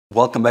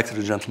Welcome back to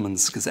the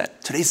Gentleman's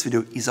Gazette. Today's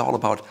video is all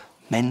about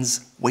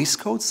men's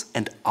waistcoats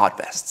and odd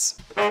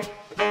vests.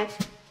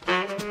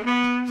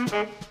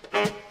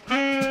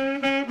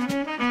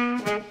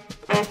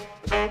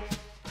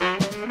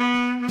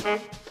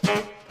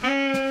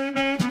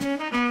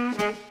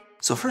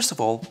 So first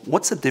of all,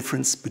 what's the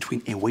difference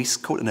between a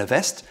waistcoat and a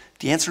vest?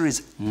 The answer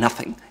is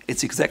nothing.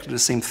 It's exactly the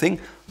same thing.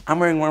 I'm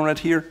wearing one right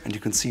here and you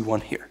can see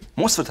one here.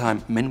 Most of the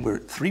time men wear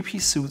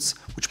three-piece suits,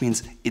 which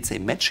means it's a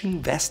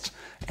matching vest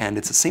and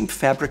it's the same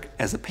fabric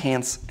as the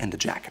pants and the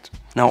jacket.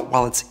 Now,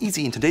 while it's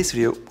easy in today's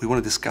video, we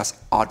want to discuss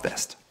odd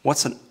vest.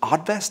 What's an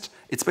odd vest?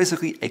 It's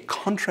basically a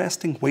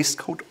contrasting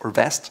waistcoat or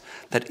vest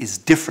that is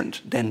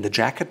different than the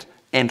jacket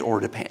and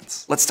or the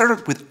pants. Let's start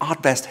out with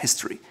odd vest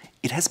history.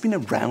 It has been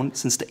around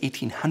since the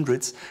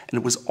 1800s and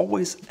it was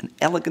always an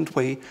elegant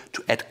way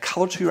to add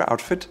color to your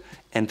outfit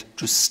and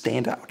to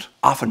stand out.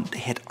 Often they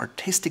had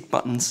artistic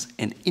buttons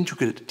and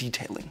intricate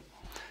detailing.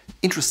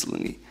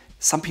 Interestingly,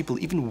 some people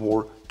even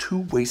wore two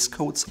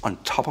waistcoats on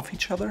top of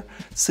each other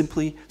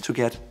simply to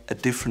get a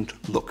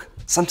different look.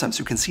 Sometimes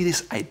you can see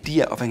this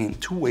idea of hanging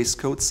two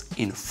waistcoats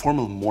in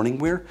formal morning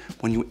wear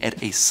when you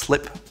add a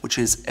slip, which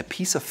is a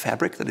piece of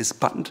fabric that is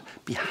buttoned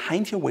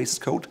behind your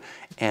waistcoat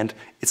and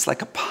it's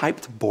like a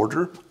piped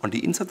border on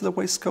the inside of the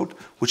waistcoat,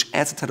 which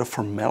adds a type of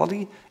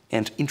formality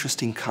and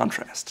interesting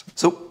contrast.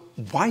 So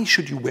why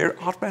should you wear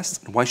odd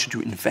vests and why should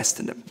you invest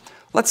in them?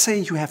 Let's say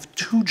you have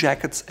two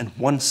jackets and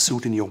one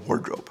suit in your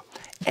wardrobe.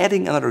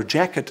 Adding another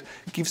jacket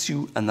gives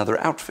you another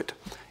outfit.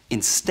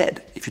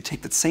 Instead, if you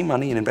take that same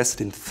money and invest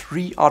it in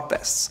three odd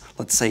vests,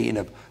 let's say in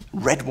a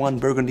red one,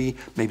 burgundy,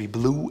 maybe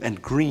blue and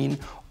green,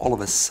 all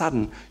of a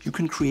sudden you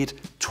can create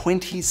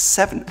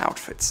 27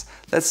 outfits.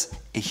 That's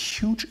a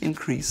huge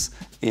increase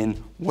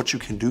in what you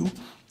can do.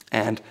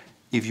 And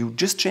if you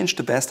just change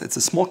the vest, it's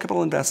a small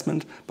capital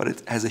investment, but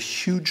it has a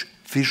huge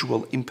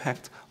visual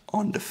impact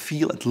on the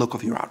feel and look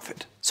of your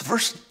outfit. So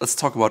first, let's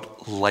talk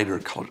about lighter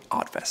colored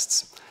odd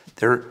vests.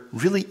 They're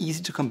really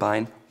easy to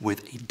combine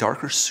with a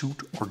darker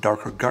suit or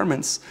darker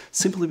garments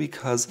simply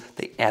because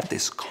they add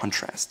this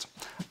contrast.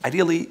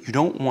 Ideally, you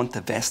don't want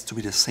the vest to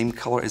be the same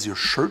color as your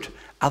shirt,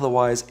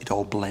 otherwise it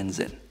all blends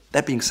in.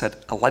 That being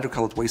said, a lighter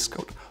colored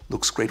waistcoat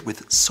looks great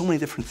with so many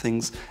different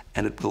things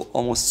and it will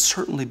almost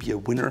certainly be a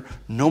winner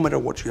no matter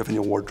what you have in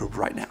your wardrobe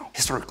right now.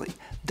 Historically,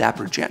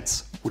 dapper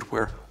gents would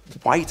wear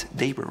white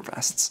dapper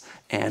vests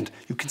and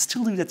you can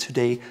still do that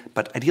today,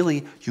 but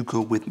ideally you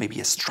go with maybe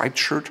a striped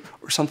shirt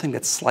or something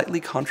that's slightly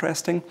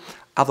contrasting,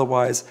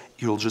 otherwise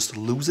you'll just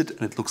lose it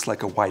and it looks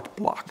like a white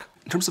block.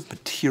 In terms of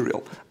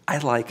material, I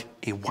like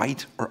a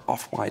white or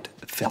off-white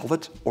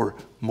velvet or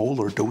mole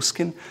or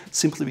doeskin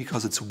simply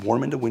because it's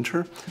warm in the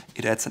winter,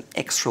 it adds an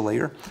extra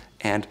layer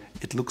and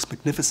it looks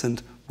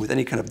magnificent with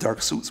any kind of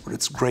dark suits, whether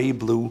it's gray,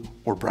 blue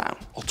or brown.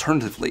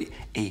 Alternatively,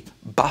 a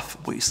buff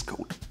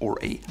waistcoat or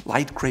a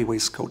light gray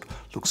waistcoat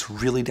looks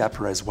really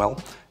dapper as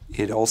well.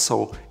 It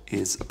also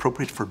is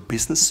appropriate for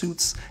business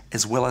suits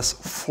as well as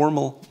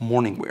formal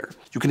morning wear.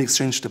 You can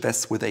exchange the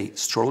vest with a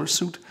stroller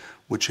suit,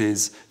 which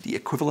is the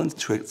equivalent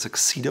to a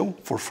tuxedo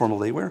for formal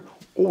day wear,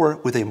 or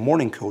with a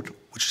morning coat,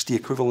 which is the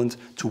equivalent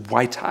to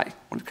white tie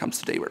when it comes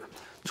to day wear.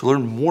 To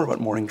learn more about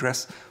morning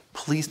dress,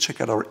 please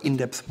check out our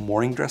in-depth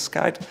morning dress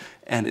guide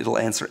and it'll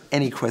answer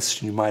any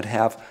question you might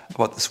have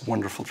about this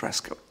wonderful dress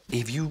code.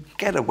 If you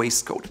get a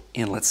waistcoat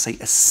in, let's say,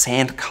 a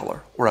sand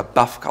color or a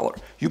buff color,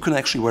 you can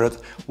actually wear it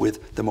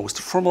with the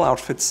most formal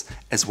outfits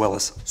as well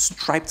as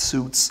striped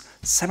suits,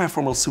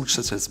 semi-formal suits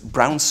such as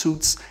brown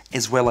suits,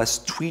 as well as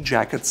tweed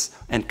jackets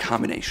and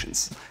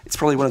combinations. It's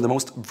probably one of the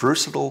most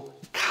versatile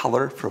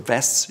color for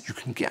vests you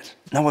can get.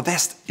 Now, a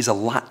vest is a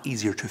lot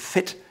easier to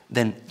fit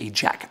than a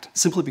jacket,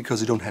 simply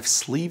because you don't have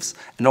sleeves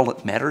and all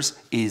that matters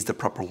is the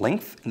proper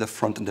length in the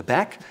front and the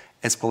back,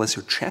 as well as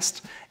your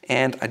chest,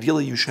 and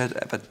ideally you should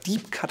have a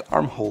deep cut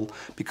armhole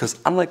because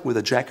unlike with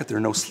a jacket there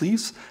are no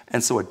sleeves,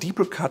 and so a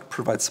deeper cut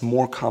provides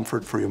more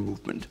comfort for your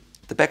movement.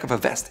 The back of a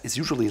vest is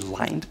usually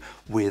lined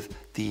with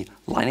the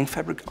lining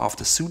fabric of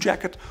the suit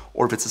jacket,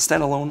 or if it's a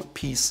standalone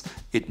piece,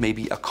 it may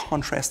be a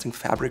contrasting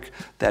fabric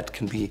that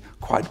can be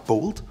quite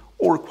bold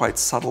or quite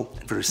subtle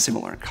and very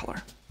similar in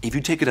color. If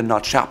you take it a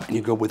notch up and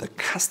you go with a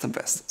custom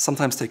vest,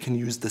 sometimes they can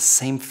use the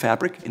same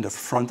fabric in the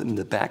front and in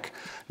the back.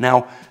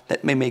 Now,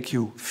 that may make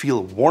you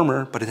feel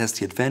warmer, but it has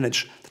the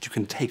advantage that you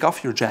can take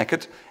off your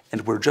jacket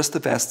and wear just the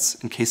vests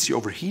in case you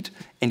overheat,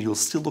 and you'll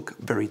still look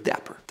very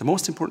dapper. The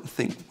most important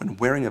thing when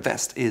wearing a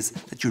vest is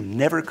that you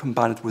never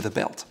combine it with a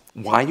belt.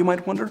 Why, you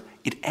might wonder?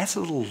 It adds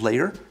a little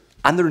layer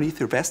underneath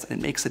your vest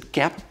and it makes a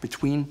gap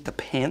between the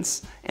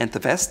pants and the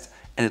vest,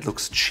 and it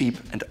looks cheap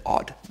and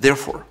odd.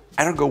 Therefore,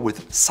 either go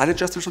with side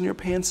adjusters on your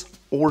pants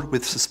or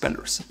with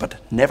suspenders, but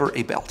never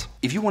a belt.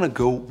 If you want to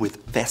go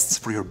with vests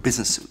for your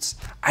business suits,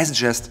 I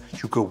suggest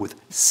you go with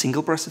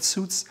single-breasted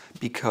suits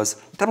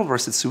because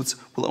double-breasted suits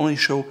will only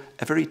show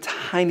a very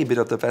tiny bit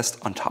of the vest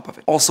on top of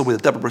it. Also, with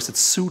a double-breasted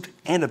suit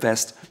and a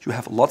vest, you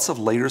have lots of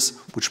layers,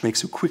 which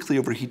makes you quickly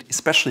overheat,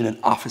 especially in an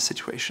office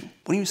situation.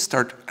 When you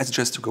start, I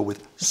suggest to go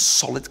with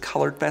solid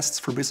colored vests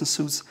for business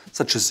suits,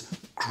 such as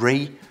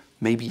gray,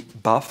 maybe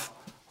buff,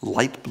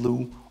 light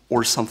blue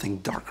or something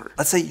darker.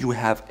 Let's say you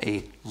have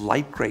a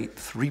light gray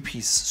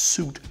three-piece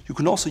suit. You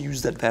can also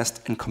use that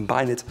vest and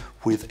combine it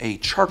with a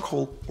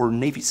charcoal or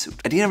navy suit.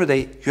 At the end of the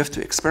day, you have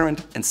to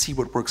experiment and see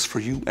what works for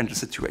you and the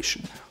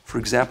situation. For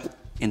example,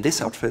 in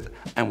this outfit,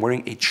 I'm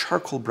wearing a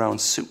charcoal brown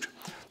suit.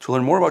 To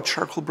learn more about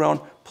charcoal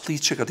brown, please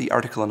check out the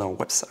article on our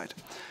website.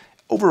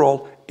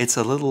 Overall, it's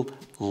a little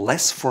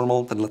less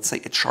formal than, let's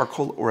say, a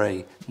charcoal or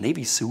a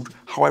navy suit.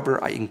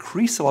 However, I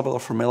increase the level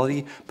of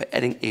formality by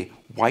adding a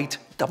white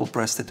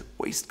double-breasted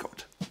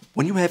waistcoat.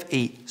 When you have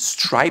a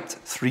striped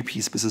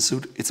three-piece business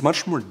suit, it's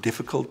much more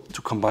difficult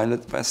to combine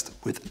that vest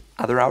with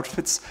other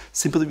outfits,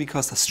 simply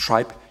because the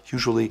stripe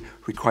usually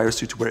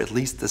requires you to wear at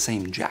least the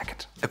same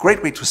jacket. A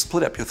great way to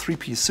split up your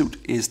three-piece suit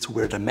is to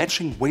wear the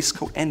matching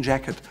waistcoat and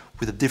jacket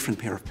with a different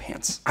pair of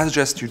pants. I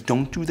suggest you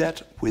don't do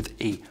that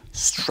with a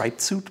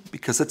striped suit,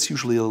 because that's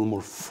usually a little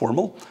more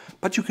formal,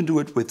 but you can do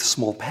it with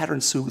small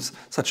pattern suits,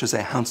 such as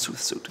a houndstooth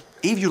suit.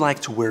 If you like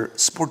to wear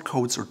sport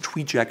coats or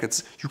tweed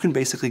jackets, you can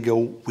basically go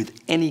with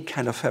any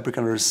kind of fabric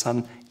under the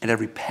sun and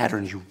every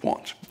pattern you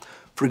want.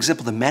 For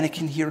example, the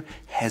mannequin here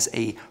has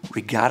a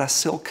regatta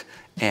silk,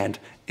 and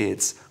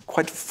it's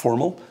quite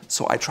formal,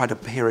 so I try to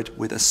pair it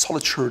with a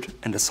solid shirt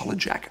and a solid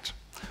jacket.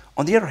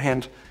 On the other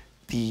hand,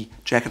 the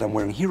jacket I'm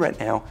wearing here right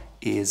now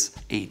is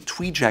a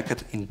tweed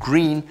jacket in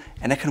green,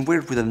 and I can wear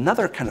it with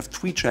another kind of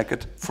tweed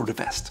jacket for the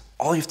vest.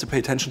 All you have to pay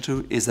attention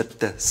to is that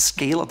the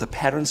scale of the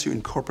patterns you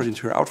incorporate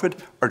into your outfit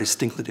are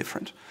distinctly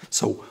different.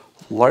 So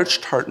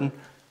large tartan,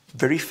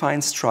 very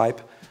fine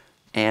stripe,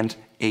 and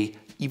a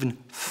even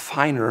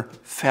finer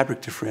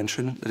fabric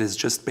differentiation that is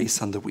just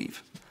based on the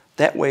weave.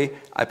 That way,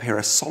 I pair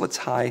a solid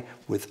tie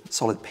with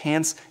solid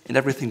pants and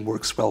everything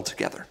works well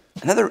together.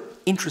 Another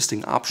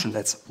interesting option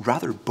that's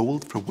rather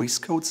bold for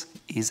waistcoats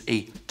is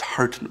a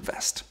tartan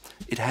vest.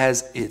 It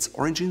has its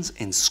origins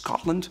in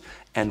Scotland,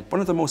 and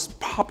one of the most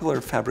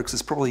popular fabrics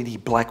is probably the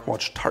black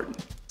watch tartan.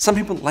 Some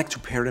people like to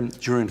pair them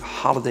during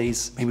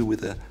holidays, maybe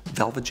with a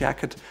velvet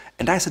jacket,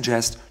 and I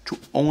suggest to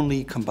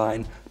only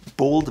combine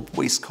bold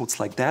waistcoats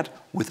like that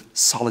with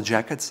solid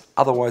jackets,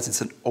 otherwise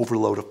it's an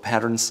overload of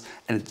patterns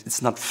and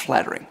it's not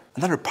flattering.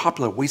 Another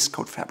popular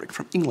waistcoat fabric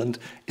from England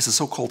is the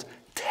so-called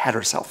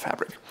tattersall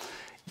fabric.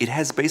 It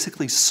has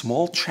basically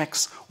small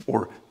checks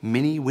or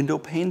mini window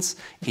panes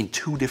in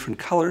two different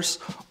colors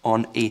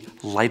on a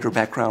lighter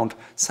background,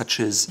 such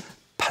as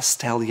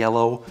pastel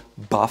yellow,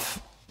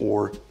 buff,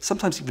 or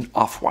sometimes even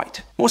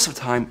off-white. Most of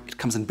the time it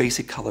comes in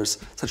basic colors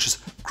such as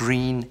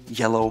green,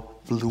 yellow,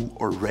 blue,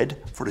 or red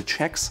for the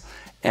checks.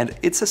 And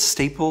it's a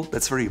staple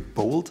that's very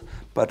bold,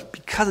 but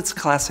because it's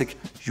classic,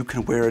 you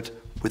can wear it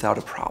without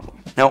a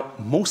problem. Now,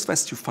 most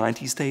vests you find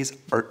these days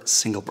are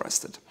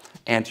single-breasted,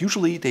 and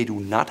usually they do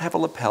not have a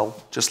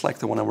lapel, just like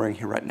the one I'm wearing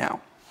here right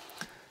now.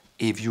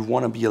 If you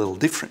want to be a little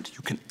different,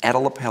 you can add a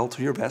lapel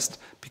to your vest,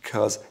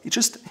 because it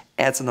just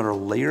adds another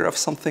layer of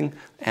something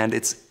and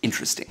it's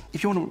interesting.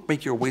 If you want to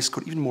make your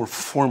waistcoat even more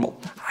formal,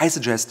 I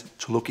suggest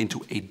to look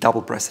into a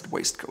double-breasted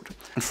waistcoat.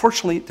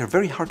 Unfortunately, they're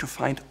very hard to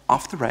find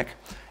off the rack,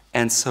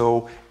 and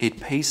so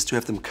it pays to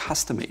have them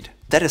custom made.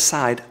 That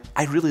aside,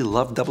 I really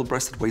love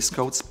double-breasted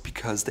waistcoats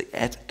because they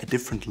add a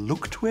different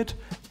look to it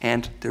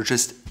and they're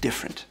just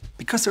different.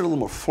 Because they're a little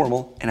more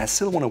formal and I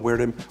still want to wear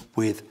them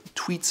with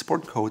tweed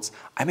sport coats,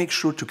 I make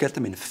sure to get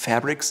them in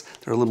fabrics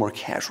that are a little more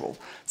casual,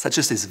 such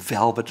as this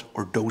velvet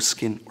or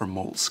doeskin or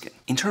moleskin.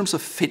 In terms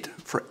of fit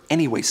for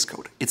any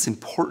waistcoat, it's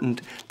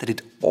important that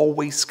it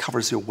always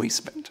covers your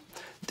waistband.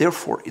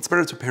 Therefore, it's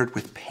better to pair it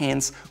with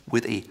pants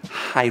with a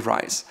high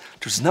rise.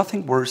 There's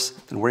nothing worse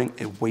than wearing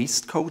a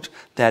waistcoat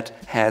that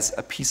has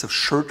a piece of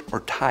shirt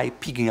or tie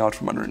peeking out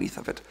from underneath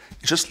of it.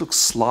 It just looks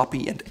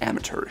sloppy and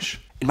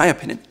amateurish. In my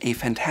opinion, a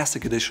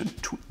fantastic addition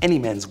to any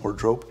man's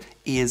wardrobe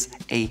is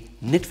a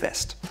knit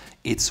vest.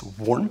 It's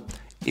warm,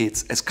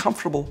 it's as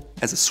comfortable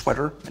as a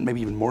sweater, and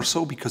maybe even more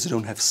so because you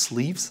don't have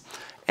sleeves,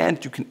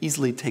 and you can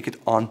easily take it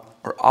on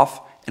or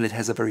off, and it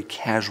has a very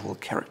casual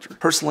character.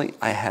 Personally,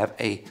 I have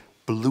a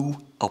blue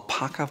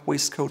alpaca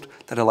waistcoat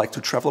that I like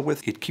to travel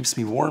with. It keeps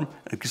me warm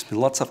and it gives me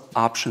lots of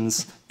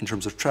options in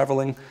terms of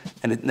traveling,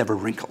 and it never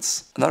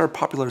wrinkles. Another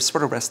popular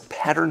sweater vest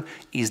pattern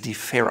is the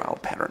Fair Isle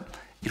pattern.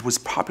 It was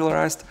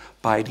popularized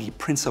by the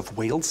Prince of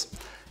Wales,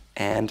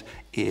 and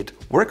it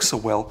works so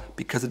well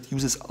because it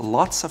uses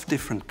lots of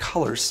different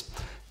colors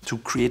to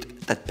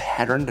create that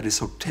pattern that is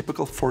so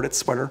typical for that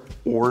sweater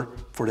or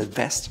for that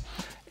vest.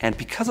 And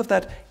because of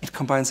that, it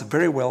combines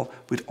very well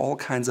with all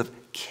kinds of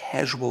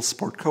casual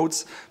sport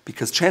coats,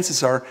 because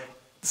chances are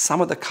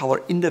some of the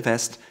color in the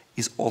vest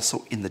is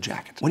also in the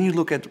jacket. When you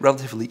look at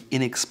relatively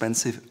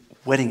inexpensive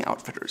wedding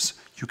outfitters,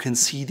 you can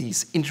see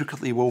these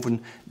intricately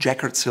woven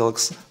jacquard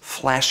silks,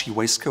 flashy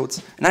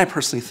waistcoats, and I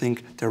personally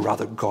think they're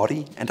rather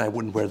gaudy and I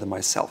wouldn't wear them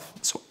myself.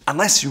 So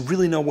unless you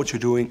really know what you're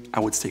doing,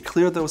 I would stay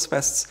clear of those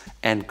vests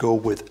and go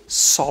with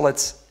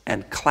solids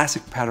and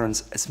classic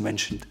patterns as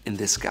mentioned in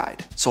this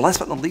guide. So last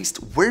but not least,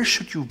 where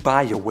should you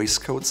buy your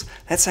waistcoats?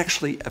 That's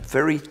actually a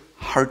very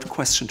hard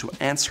question to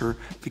answer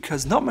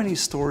because not many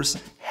stores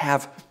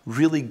have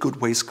really good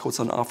waistcoats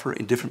on offer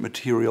in different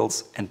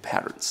materials and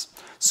patterns.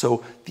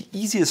 So the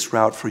easiest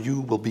route for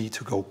you will be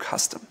to go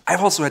custom.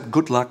 I've also had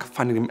good luck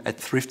finding them at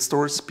thrift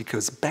stores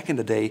because back in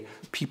the day,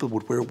 people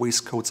would wear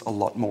waistcoats a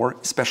lot more,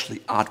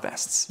 especially odd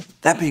vests.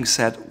 That being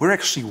said, we're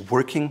actually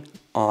working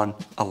on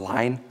a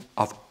line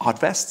of odd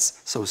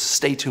vests, so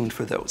stay tuned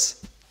for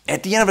those.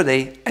 At the end of the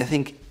day, I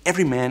think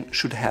every man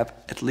should have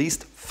at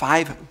least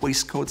 5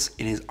 waistcoats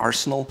in his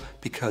arsenal,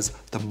 because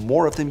the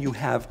more of them you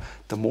have,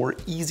 the more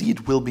easy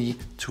it will be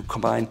to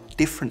combine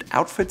different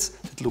outfits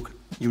that look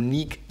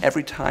unique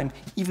every time,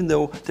 even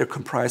though they're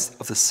comprised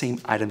of the same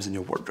items in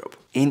your wardrobe.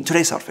 In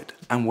today's outfit,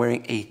 I'm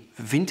wearing a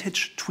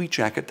vintage tweed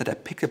jacket that I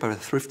picked up at a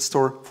thrift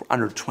store for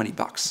under 20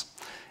 bucks.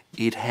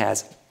 It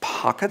has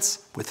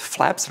pockets with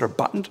flaps that are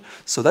buttoned,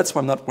 so that's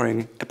why I'm not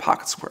wearing a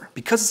pocket square.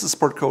 Because it's a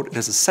sport coat, it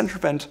has a center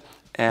vent,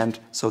 and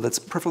so that's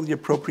perfectly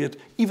appropriate,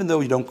 even though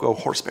you don't go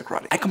horseback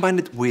riding. I combined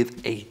it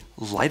with a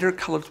lighter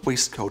colored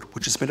waistcoat,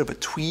 which is made of a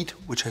tweed,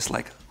 which has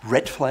like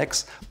red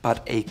flags,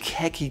 but a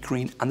khaki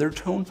green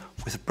undertone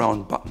with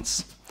brown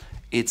buttons.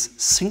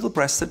 It's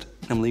single-breasted,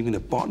 and I'm leaving the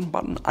bottom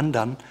button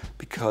undone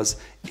because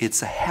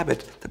it's a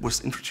habit that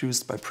was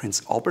introduced by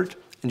Prince Albert,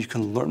 and you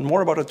can learn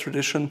more about the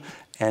tradition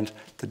and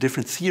the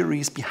different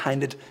theories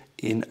behind it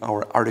in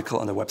our article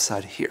on the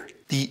website here.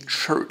 The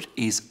shirt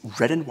is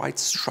red and white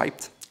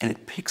striped, and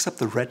it picks up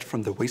the red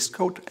from the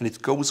waistcoat and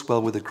it goes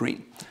well with the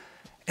green.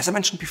 As I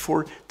mentioned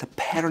before, the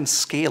pattern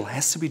scale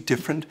has to be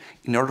different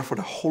in order for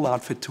the whole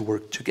outfit to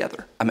work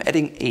together. I'm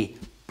adding a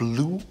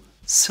blue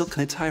silk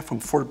knit tie from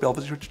Fort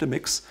Belvedere to the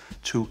mix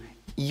to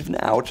even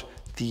out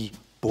the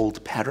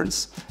bold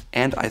patterns,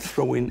 and I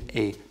throw in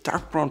a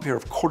dark brown pair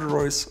of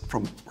corduroys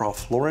from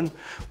Ralph Lauren,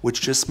 which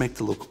just make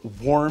the look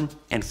warm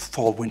and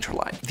fall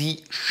winter-like. The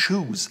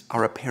shoes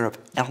are a pair of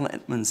Allen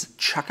Edmonds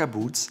chukka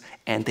boots,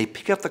 and they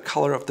pick up the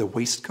color of the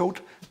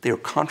waistcoat. They are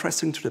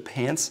contrasting to the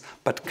pants,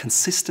 but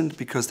consistent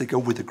because they go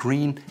with the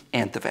green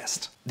and the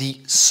vest.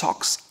 The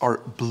socks are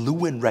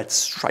blue and red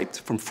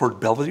striped from Fort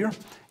Belvedere,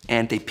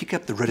 and they pick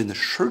up the red in the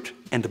shirt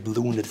and the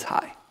blue in the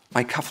tie.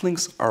 My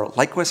cufflinks are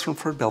likewise from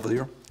Fort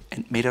Belvedere,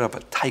 and made out of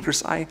a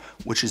tiger's eye,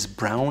 which is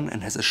brown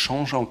and has a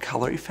changeant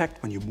color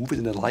effect when you move it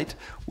in the light,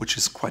 which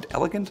is quite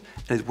elegant,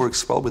 and it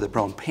works well with the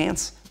brown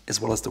pants as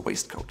well as the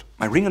waistcoat.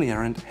 My ring on the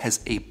other end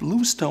has a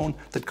blue stone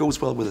that goes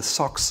well with the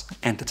socks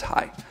and the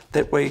tie.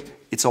 That way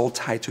it's all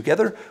tied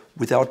together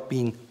without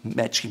being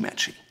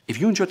matchy-matchy. If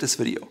you enjoyed this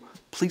video,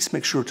 please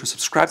make sure to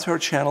subscribe to our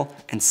channel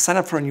and sign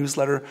up for our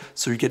newsletter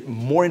so you get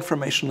more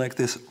information like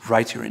this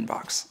right to your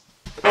inbox.